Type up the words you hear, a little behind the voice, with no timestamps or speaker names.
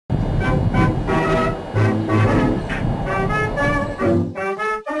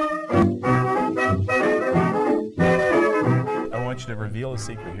to reveal a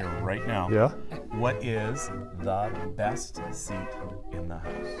secret here right now. Yeah? What is the best seat in the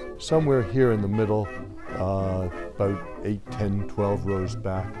house? Somewhere here in the middle, about 8, 10, 12 rows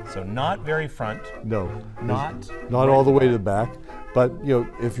back. So not very front. No. Not all the way to the back. But, you know,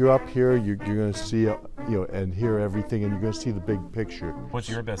 if you're up here, you're going to see, you know, and hear everything, and you're going to see the big picture. What's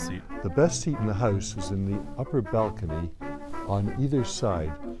your best seat? The best seat in the house is in the upper balcony on either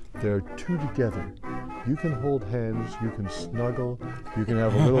side. There are two together. You can hold hands, you can snuggle, you can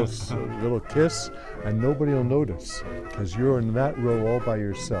have a little kiss, and nobody will notice because you're in that row all by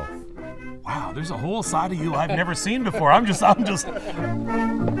yourself. Wow, there's a whole side of you I've never seen before. I'm just.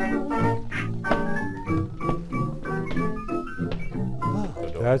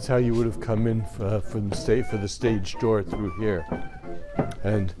 That's how you would have come in for the stage door through here.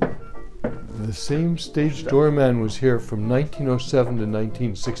 And the same stage doorman was here from 1907 to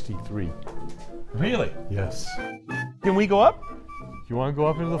 1963. Really? Yes. Can we go up? You want to go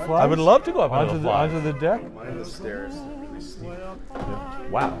up into the flags? I would love to go up onto the deck. Mind the stairs.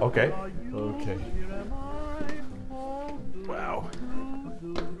 Wow. Okay. Okay. Wow.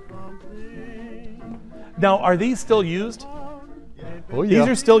 Now, are these still used? Oh yeah. These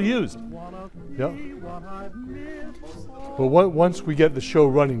are still used. Yeah. Well, once we get the show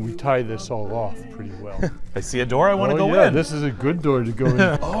running, we tie this all off pretty well. I see a door. I want to go yeah, in. This is a good door to go in.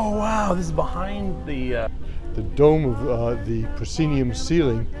 Oh wow! This is behind the. The dome of the proscenium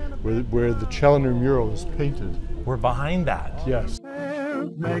ceiling, where the Challoner mural is painted. We're behind that. Yes.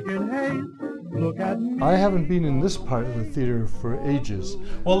 I haven't been in this part of the theater for ages.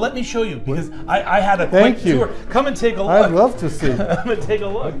 Well, let me show you because I had a quick tour. Come and take a look. I'd love to see. Come and take a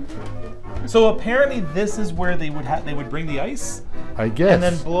look. So apparently this is where they would bring the ice. I guess. And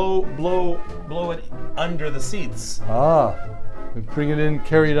then blow it under the seats. Ah, and bring it in,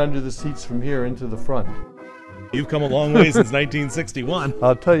 carry it under the seats from here into the front. You've come a long way since 1961.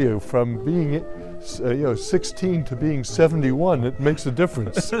 I'll tell you, from being 16 to being 71, it makes a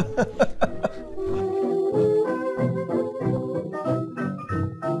difference.